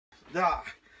Ah,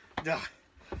 ah.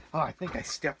 Oh, I think I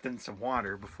stepped in some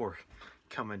water before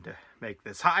coming to make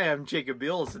this. Hi, I'm Jacob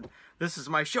Beals, and this is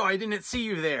my show. I didn't see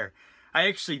you there. I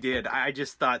actually did. I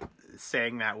just thought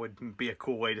saying that would be a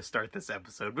cool way to start this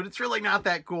episode, but it's really not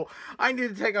that cool. I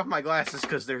need to take off my glasses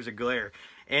because there's a glare,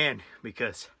 and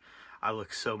because I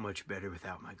look so much better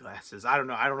without my glasses. I don't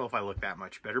know if I look that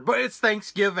much better, but it's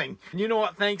Thanksgiving. You know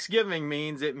what Thanksgiving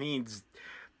means? It means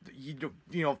you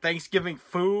know Thanksgiving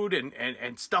food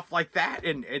and stuff like that,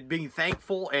 and being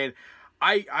thankful. And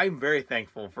I'm very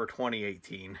thankful for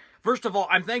 2018. First of all,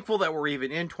 I'm thankful that we're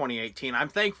even in 2018. I'm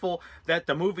thankful that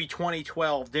the movie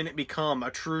 2012 didn't become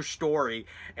a true story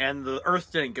and the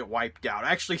Earth didn't get wiped out.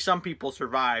 Actually, some people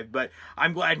survived, but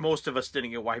I'm glad most of us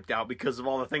didn't get wiped out because of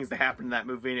all the things that happened in that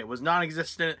movie, and it was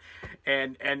non-existent,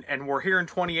 and we're here in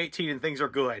 2018 and things are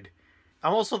good.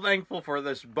 I'm also thankful for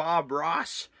this Bob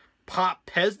Ross Pop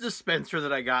Pez dispenser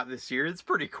that I got this year. It's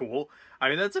pretty cool. I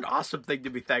mean, that's an awesome thing to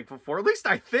be thankful for. At least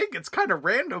I think. It's kind of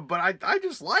random, but I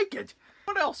just like it.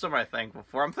 What else am I thankful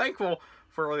for? I'm thankful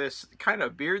for this kind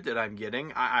of beard that I'm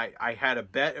getting. I had a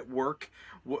bet at work,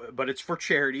 but it's for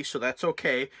charity, so that's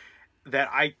okay, that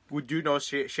I would do No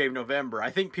Shave November.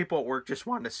 I think people at work just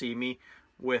wanted to see me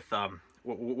with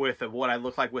what I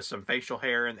look like with some facial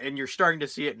hair, and you're starting to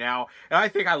see it now, and I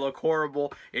think I look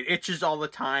horrible. It itches all the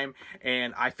time,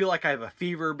 and I feel like I have a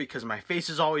fever because my face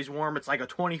is always warm. It's like a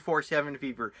 24/7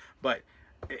 fever, but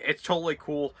it's totally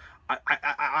cool.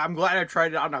 I'm glad I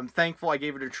tried it out, and I'm thankful I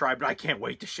gave it a try, but I can't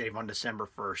wait to shave on December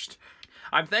 1st.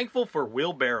 I'm thankful for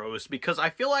wheelbarrows because I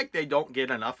feel like they don't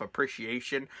get enough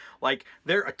appreciation. Like,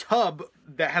 they're a tub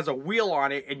that has a wheel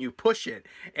on it and you push it.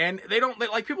 And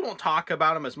people don't talk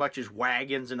about them as much as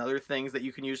wagons and other things that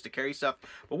you can use to carry stuff.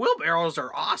 But wheelbarrows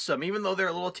are awesome. Even though they're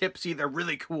a little tipsy, they're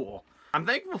really cool. I'm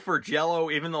thankful for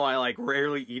Jell-O, even though I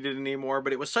rarely eat it anymore,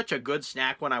 but it was such a good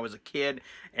snack when I was a kid,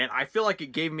 and I feel like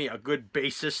it gave me a good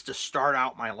basis to start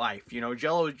out my life. You know,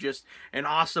 Jell-O is just an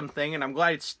awesome thing, and I'm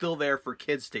glad it's still there for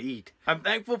kids to eat. I'm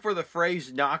thankful for the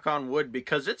phrase knock on wood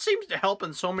because it seems to help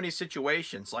in so many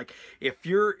situations. Like, if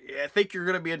you think you're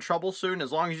going to be in trouble soon,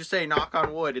 as long as you say knock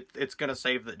on wood, it's going to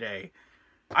save the day.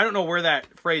 I don't know where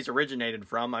that phrase originated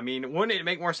from. I mean, wouldn't it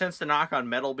make more sense to knock on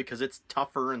metal because it's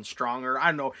tougher and stronger? I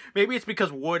don't know. Maybe it's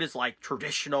because wood is like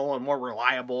traditional and more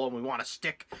reliable and we want to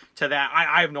stick to that.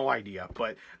 I have no idea,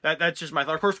 but that's just my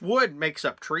thought. Of course, wood makes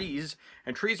up trees,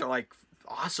 and trees are like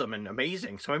awesome and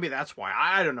amazing. So maybe that's why.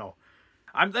 I don't know.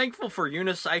 I'm thankful for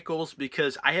unicycles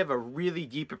because I have a really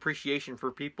deep appreciation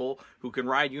for people who can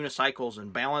ride unicycles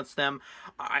and balance them.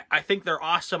 I think they're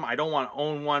awesome. I don't want to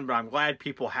own one, but I'm glad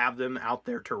people have them out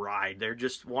there to ride. They're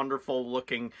just wonderful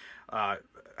looking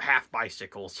half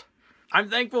bicycles. I'm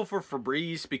thankful for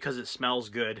Febreze because it smells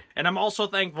good. And I'm also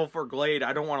thankful for Glade.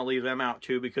 I don't want to leave them out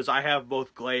too because I have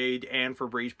both Glade and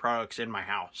Febreze products in my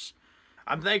house.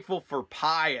 I'm thankful for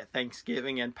pie at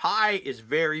Thanksgiving, and pie is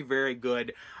very, very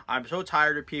good. I'm so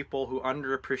tired of people who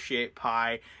underappreciate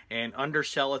pie and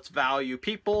undersell its value.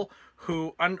 People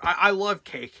who, I love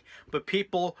cake, but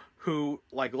people who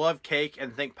love cake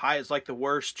and think pie is like the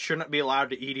worst shouldn't be allowed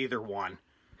to eat either one.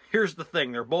 Here's the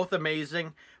thing, they're both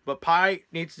amazing, but pie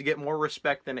needs to get more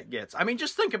respect than it gets. I mean,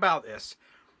 just think about this,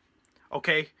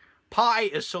 okay? Pie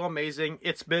is so amazing,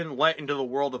 it's been let into the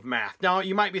world of math. Now,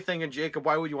 you might be thinking, Jacob,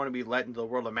 why would you want to be let into the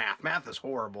world of math? Math is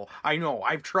horrible. I know,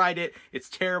 I've tried it. It's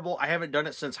terrible. I haven't done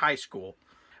it since high school.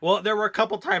 Well, there were a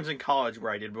couple times in college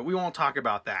where I did, but we won't talk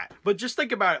about that. But just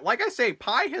think about it. Like I say,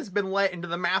 pie has been let into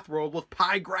the math world with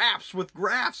pie graphs, with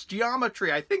graphs, geometry.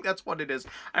 I think that's what it is.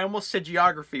 I almost said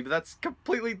geography, but that's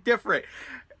completely different.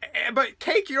 But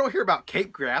cake, you don't hear about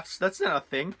cake graphs. That's not a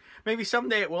thing. Maybe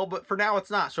someday it will, but for now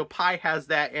it's not. So pie has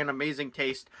that and amazing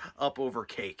taste up over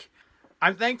cake.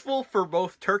 I'm thankful for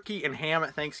both turkey and ham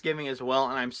at Thanksgiving as well,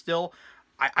 and I'm still...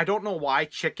 I don't know why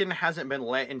chicken hasn't been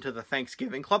let into the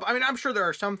Thanksgiving club. I mean, I'm sure there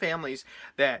are some families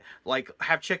that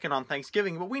have chicken on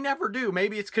Thanksgiving, but we never do.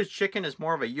 Maybe it's because chicken is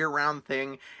more of a year-round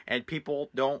thing and people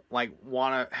don't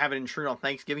want to have it intrude on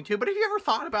Thanksgiving too. But have you ever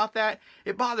thought about that?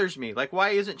 It bothers me. Why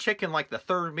isn't chicken the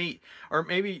third meat? Or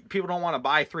maybe people don't want to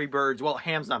buy 3 birds. Well,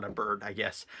 ham's not a bird, I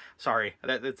guess. Sorry,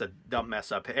 that's a dumb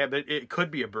mess up. But it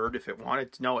could be a bird if it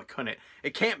wanted to. No, it couldn't.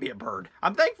 It can't be a bird.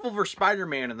 I'm thankful for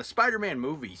Spider-Man and the Spider-Man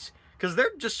movies, because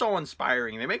they're just so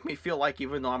inspiring. They make me feel like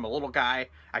even though I'm a little guy,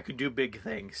 I could do big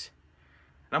things.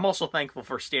 And I'm also thankful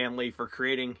for Stan Lee for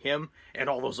creating him and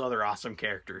all those other awesome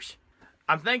characters.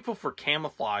 I'm thankful for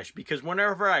camouflage because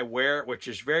whenever I wear it, which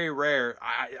is very rare,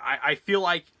 I feel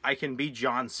like I can be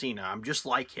John Cena. I'm just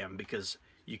like him because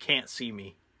you can't see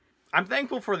me. I'm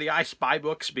thankful for the I Spy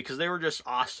books because they were just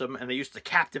awesome and they used to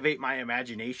captivate my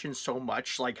imagination so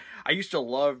much. Like, I used to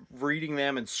love reading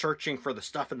them and searching for the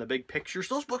stuff in the big pictures.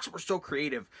 Those books were so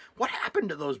creative. What happened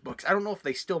to those books? I don't know if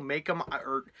they still make them,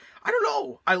 or I don't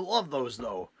know. I love those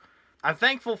though. I'm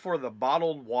thankful for the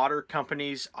bottled water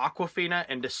companies Aquafina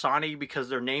and Dasani because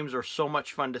their names are so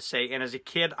much fun to say. And as a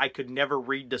kid, I could never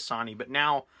read Dasani, but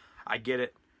now I get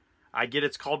it. I get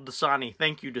it's called Dasani.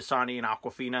 Thank you, Dasani and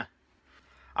Aquafina.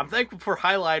 I'm thankful for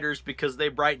highlighters because they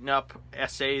brighten up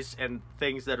essays and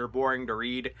things that are boring to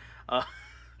read.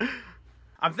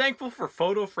 I'm thankful for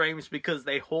photo frames because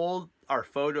they hold our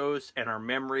photos and our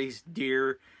memories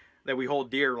dear, that we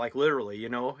hold dear, like literally, you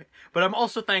know. But I'm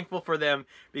also thankful for them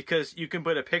because you can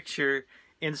put a picture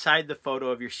inside the photo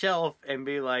of yourself and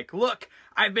be like, look,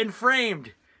 I've been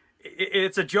framed.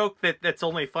 It's a joke that's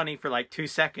only funny for like 2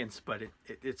 seconds, but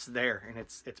it's there, and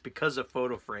it's because of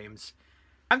photo frames.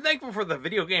 I'm thankful for the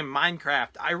video game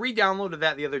Minecraft. I re-downloaded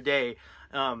that the other day.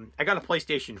 I got a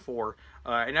PlayStation 4,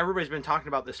 and everybody's been talking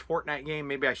about this Fortnite game.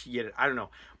 Maybe I should get it. I don't know.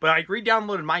 But I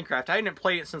re-downloaded Minecraft. I hadn't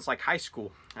played it since like high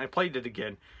school. I played it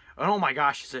again. And oh my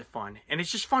gosh, is it fun. And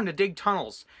it's just fun to dig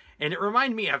tunnels. And it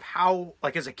reminded me of how,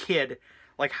 like as a kid,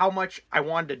 like how much I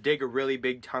wanted to dig a really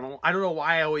big tunnel. I don't know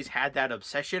why I always had that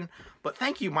obsession. But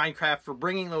thank you, Minecraft, for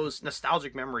bringing those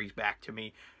nostalgic memories back to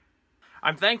me.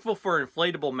 I'm thankful for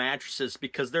inflatable mattresses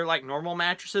because they're like normal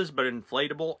mattresses, but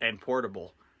inflatable and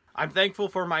portable. I'm thankful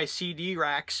for my CD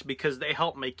racks because they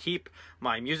help me keep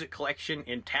my music collection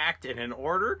intact and in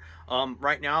order.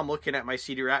 Right now I'm looking at my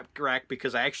CD rack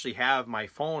because I actually have my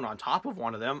phone on top of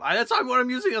one of them. That's what I'm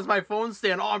using as my phone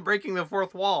stand. Oh, I'm breaking the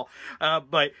fourth wall.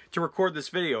 But to record this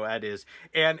video, that is.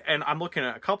 And I'm looking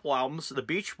at a couple albums, the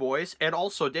Beach Boys and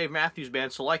also Dave Matthews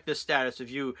Band. So like this status if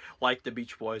you like the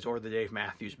Beach Boys or the Dave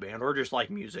Matthews Band or just like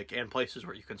music and places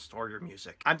where you can store your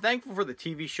music. I'm thankful for the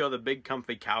TV show The Big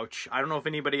Comfy Couch. I don't know if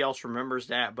anybody else remembers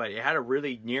that, but it had a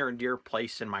really near and dear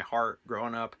place in my heart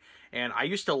growing up. And I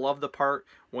used to love the part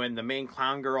when the main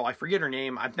clown girl, I forget her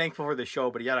name, I'm thankful for the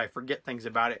show, but yet I forget things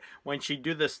about it. When she'd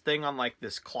do this thing on like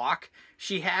this clock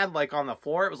she had like on the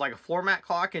floor, it was like a floor mat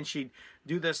clock, and she'd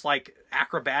do this like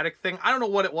acrobatic thing. I don't know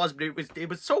what it was, but it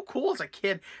was so cool as a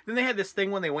kid. Then they had this thing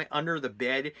when they went under the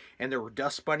bed and there were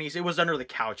dust bunnies. It was under the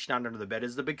couch, not under the bed.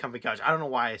 It's the Big Comfy Couch. I don't know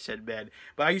why I said bed,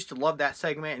 but I used to love that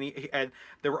segment. And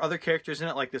there were other characters in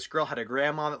it, like this girl had a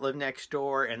grandma that lived next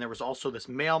door, and there was also this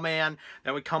mailman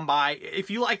that would come by. If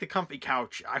you like the Comfy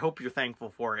Couch, I hope you're thankful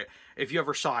for it if you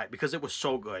ever saw it, because it was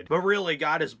so good. But really,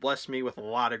 God has blessed me with a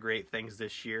lot of great things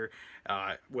this year.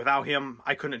 Without him,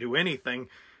 I couldn't do anything.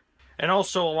 And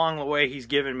also along the way, he's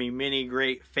given me many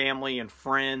great family and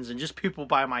friends and just people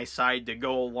by my side to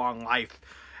go along life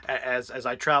as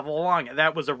I travel along. And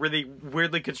that was a really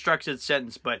weirdly constructed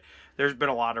sentence, but there's been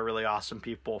a lot of really awesome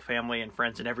people, family and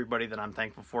friends, and everybody that I'm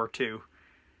thankful for too.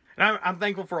 And I'm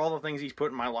thankful for all the things he's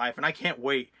put in my life, and I can't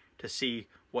wait to see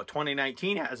what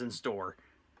 2019 has in store.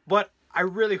 But I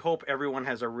really hope everyone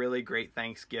has a really great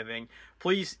Thanksgiving.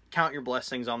 Please count your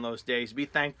blessings on those days. Be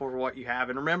thankful for what you have,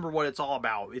 and remember what it's all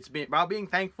about. It's about being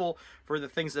thankful for the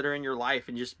things that are in your life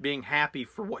and just being happy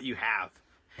for what you have.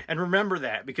 And remember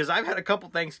that, because I've had a couple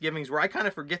Thanksgivings where I kind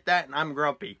of forget that and I'm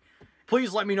grumpy.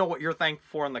 Please let me know what you're thankful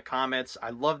for in the comments.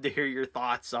 I'd love to hear your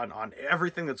thoughts on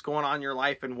everything that's going on in your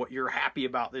life and what you're happy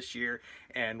about this year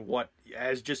and what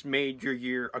has just made your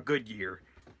year a good year.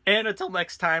 And until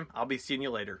next time, I'll be seeing you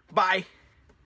later. Bye!